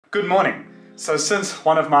Good morning. So since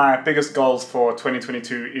one of my biggest goals for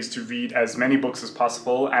 2022 is to read as many books as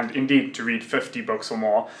possible, and indeed to read 50 books or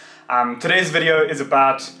more, today's video is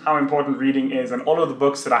about how important reading is and all of the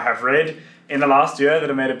books that I have read in the last year that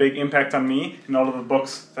have made a big impact on me, and all of the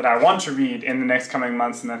books that I want to read in the next coming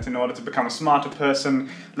months, and that in order to become a smarter person,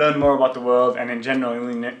 learn more about the world, and in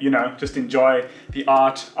general, just enjoy the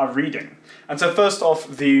art of reading. And so first off,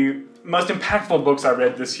 the most impactful books I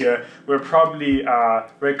read this year were probably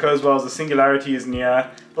Ray Kurzweil's The Singularity is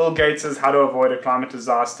Near, Bill Gates's How to Avoid a Climate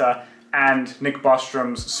Disaster, and Nick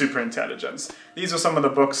Bostrom's Superintelligence. These were some of the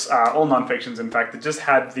books, all non-fictions in fact, that just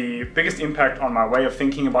had the biggest impact on my way of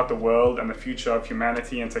thinking about the world and the future of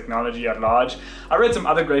humanity and technology at large. I read some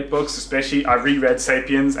other great books, especially I reread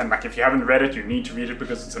Sapiens, and if you haven't read it, you need to read it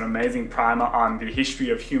because it's an amazing primer on the history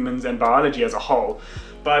of humans and biology as a whole.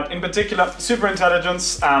 But in particular,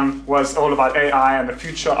 Superintelligence was all about AI and the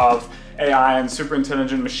future of AI and super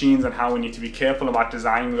intelligent machines, and how we need to be careful about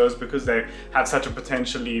designing those because they have such a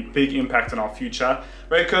potentially big impact on our future.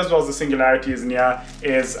 Ray Kurzweil's The Singularity is Near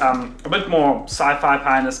is a bit more sci-fi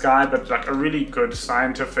pie in the sky, but like a really good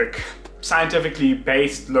scientifically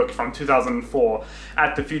based look from 2004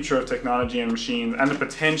 at the future of technology and machines and the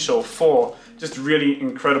potential for just really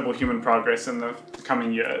incredible human progress in the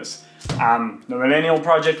coming years. The Millennial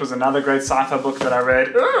Project was another great sci-fi book that I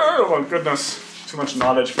read. Oh my goodness, too much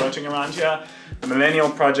knowledge floating around here. The Millennial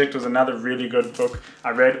Project was another really good book I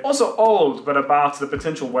read. Also old, but about the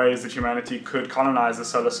potential ways that humanity could colonize the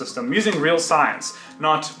solar system using real science.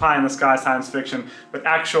 Not pie-in-the-sky science fiction, but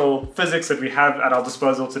actual physics that we have at our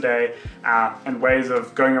disposal today, and ways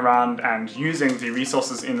of going around and using the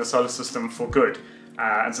resources in the solar system for good.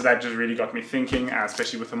 And so that just really got me thinking,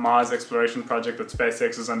 especially with the Mars exploration project that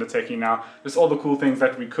SpaceX is undertaking now. Just all the cool things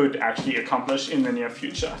that we could actually accomplish in the near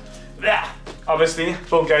future. Obviously,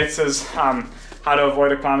 Bill Gates's How to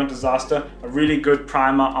Avoid a Climate Disaster, a really good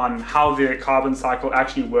primer on how the carbon cycle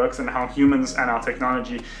actually works and how humans and our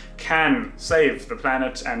technology can save the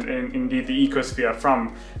planet and indeed the ecosphere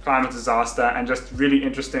from climate disaster, and just really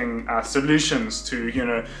interesting solutions to,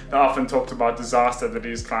 the often talked about disaster that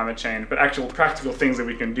is climate change, but actual practical things that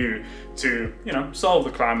we can do to, solve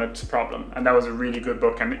the climate problem. And that was a really good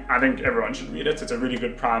book, and I think everyone should read it. It's a really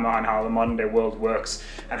good primer on how the modern day world works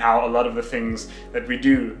and how a lot of the things that we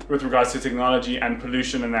do with regards to technology and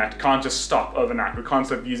pollution and that can't just stop overnight. We can't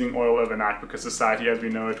stop using oil overnight because society as we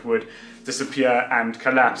know it would disappear and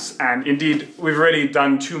collapse. And indeed, we've already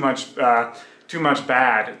done too much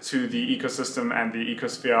bad to the ecosystem and the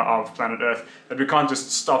ecosphere of planet Earth that we can't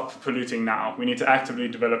just stop polluting now. We need to actively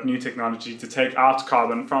develop new technology to take out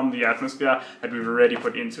carbon from the atmosphere that we've already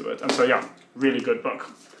put into it. And so yeah, really good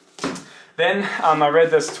book. Then I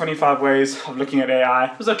read this 25 Ways of Looking at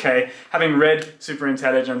AI. It was okay. Having read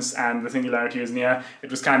Superintelligence and The Singularity is Near,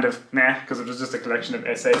 it was kind of meh, because it was just a collection of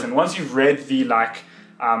essays. And once you've read the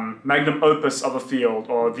magnum opus of a field,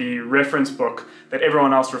 or the reference book that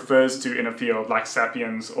everyone else refers to in a field, like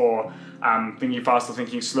Sapiens or Thinking Fast or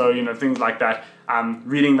Thinking Slow, things like that.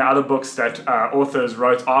 Reading the other books that authors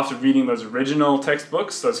wrote after reading those original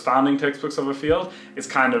textbooks, those founding textbooks of a field, is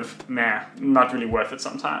kind of meh, not really worth it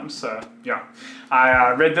sometimes. So yeah,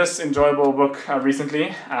 I read this enjoyable book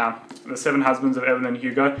recently, The Seven Husbands of Evelyn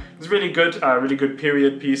Hugo. It's really good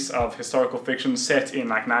period piece of historical fiction set in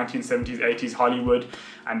like 1970s, 80s Hollywood,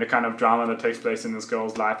 and the kind of drama that takes place in this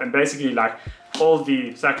girl's life, and basically like all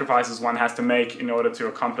the sacrifices one has to make in order to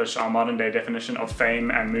accomplish our modern day definition of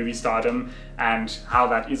fame and movie stardom, and how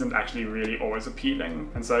that isn't actually really always appealing.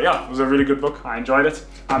 And so yeah, it was a really good book. I enjoyed it.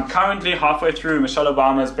 I'm currently halfway through Michelle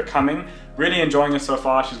Obama's Becoming. Really enjoying it so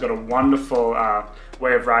far. She's got a wonderful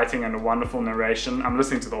way of writing and a wonderful narration. I'm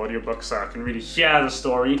listening to the audiobook so I can really hear the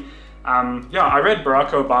story. Yeah, I read Barack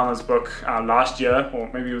Obama's book last year, or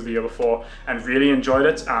maybe it was the year before, and really enjoyed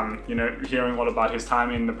it. Hearing all about his time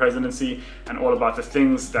in the presidency and all about the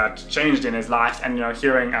things that changed in his life, and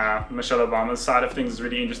hearing Michelle Obama's side of things is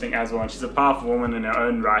really interesting as well. And she's a powerful woman in her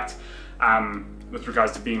own right, with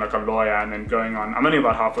regards to being like a lawyer and then going on. I'm only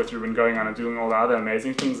about halfway through and going on and doing all the other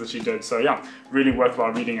amazing things that she did. So yeah, really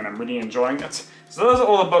worthwhile reading, and I'm really enjoying it. So those are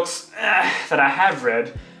all the books that I have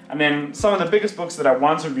read. And then some of the biggest books that I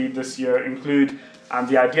want to read this year include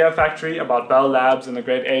The Idea Factory, about Bell Labs and the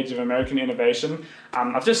great age of American innovation.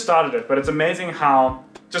 I've just started it, but it's amazing how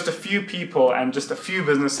just a few people and just a few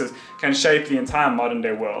businesses can shape the entire modern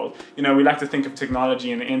day world. You know, we like to think of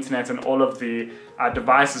technology and the internet and all of the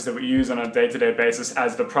devices that we use on a day-to-day basis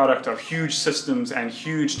as the product of huge systems and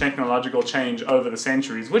huge technological change over the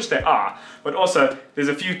centuries, which they are. But also, there's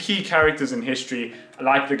a few key characters in history,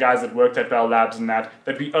 like the guys that worked at Bell Labs and that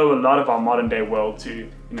we owe a lot of our modern day world to.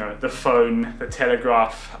 You know, the phone, the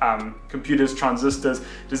telegraph, computers, transistors,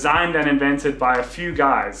 designed and invented by a few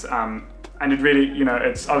guys. And it really, you know,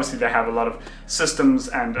 it's obviously they have a lot of systems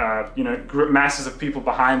and, you know, masses of people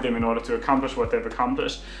behind them in order to accomplish what they've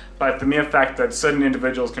accomplished. But the mere fact that certain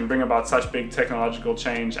individuals can bring about such big technological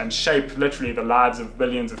change and shape literally the lives of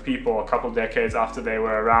billions of people a couple decades after they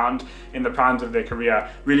were around in the primes of their career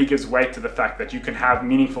really gives weight to the fact that you can have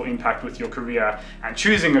meaningful impact with your career. And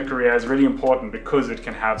choosing a career is really important because it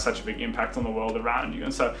can have such a big impact on the world around you.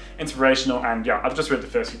 And so inspirational, and yeah, I've just read the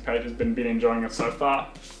first few pages, been enjoying it so far.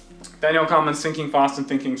 Daniel Kahneman's Thinking Fast and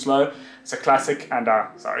Thinking Slow. It's a classic, and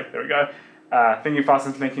sorry, there we go. Thinking Fast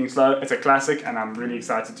and Thinking Slow. It's a classic, and I'm really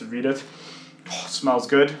excited to read it. Oh, smells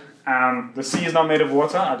good. The Sea is Not Made of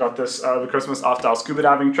Water. I got this over Christmas after our scuba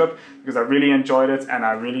diving trip because I really enjoyed it, and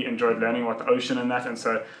I really enjoyed learning about the ocean and that. And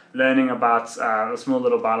so learning about the small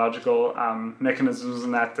little biological mechanisms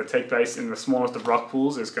and that take place in the smallest of rock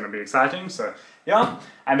pools is going to be exciting. So yeah,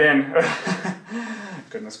 and then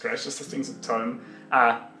goodness gracious, this thing's a tome.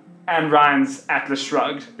 And Ryan's Atlas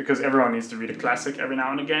Shrugged, because everyone needs to read a classic every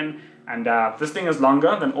now and again. And this thing is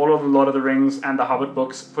longer than all of the Lord of the Rings and the Hobbit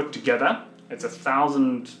books put together. It's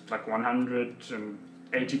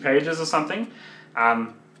 1,180 pages or something.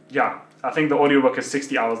 Yeah, I think the audiobook is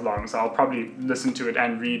 60 hours long, so I'll probably listen to it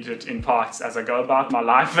and read it in parts as I go about my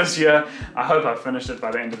life this year. I hope I've finished it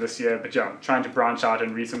by the end of this year, but yeah, I'm trying to branch out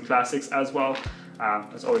and read some classics as well.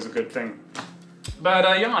 That's always a good thing.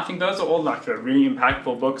 But yeah, I think those are all like the really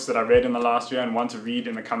impactful books that I read in the last year and want to read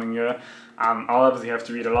in the coming year. I'll obviously have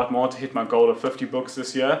to read a lot more to hit my goal of 50 books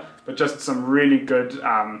this year, but just some really good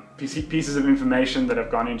pieces of information that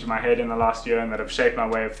have gone into my head in the last year and that have shaped my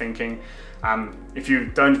way of thinking. If you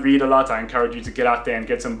don't read a lot, I encourage you to get out there and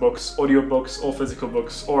get some books, audiobooks or physical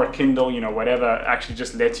books or a Kindle, you know, whatever actually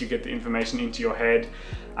just lets you get the information into your head.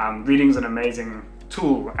 Reading is an amazing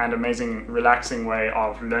tool and amazing relaxing way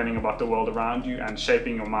of learning about the world around you and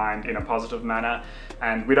shaping your mind in a positive manner.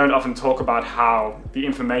 And we don't often talk about how the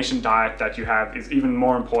information diet that you have is even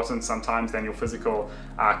more important sometimes than your physical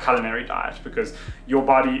culinary diet, because your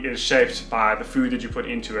body is shaped by the food that you put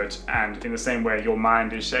into it, and in the same way your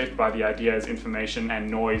mind is shaped by the ideas, information and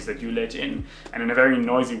noise that you let in. And in a very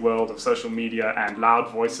noisy world of social media and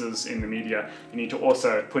loud voices in the media, you need to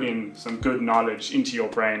also put in some good knowledge into your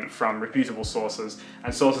brain from reputable sources,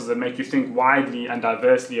 and sources that make you think widely and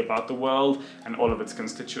diversely about the world and all of its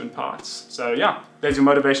constituent parts. So yeah, there's your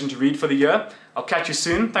motivation to read for the year. I'll catch you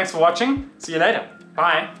soon. Thanks for watching. See you later.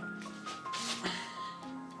 Bye.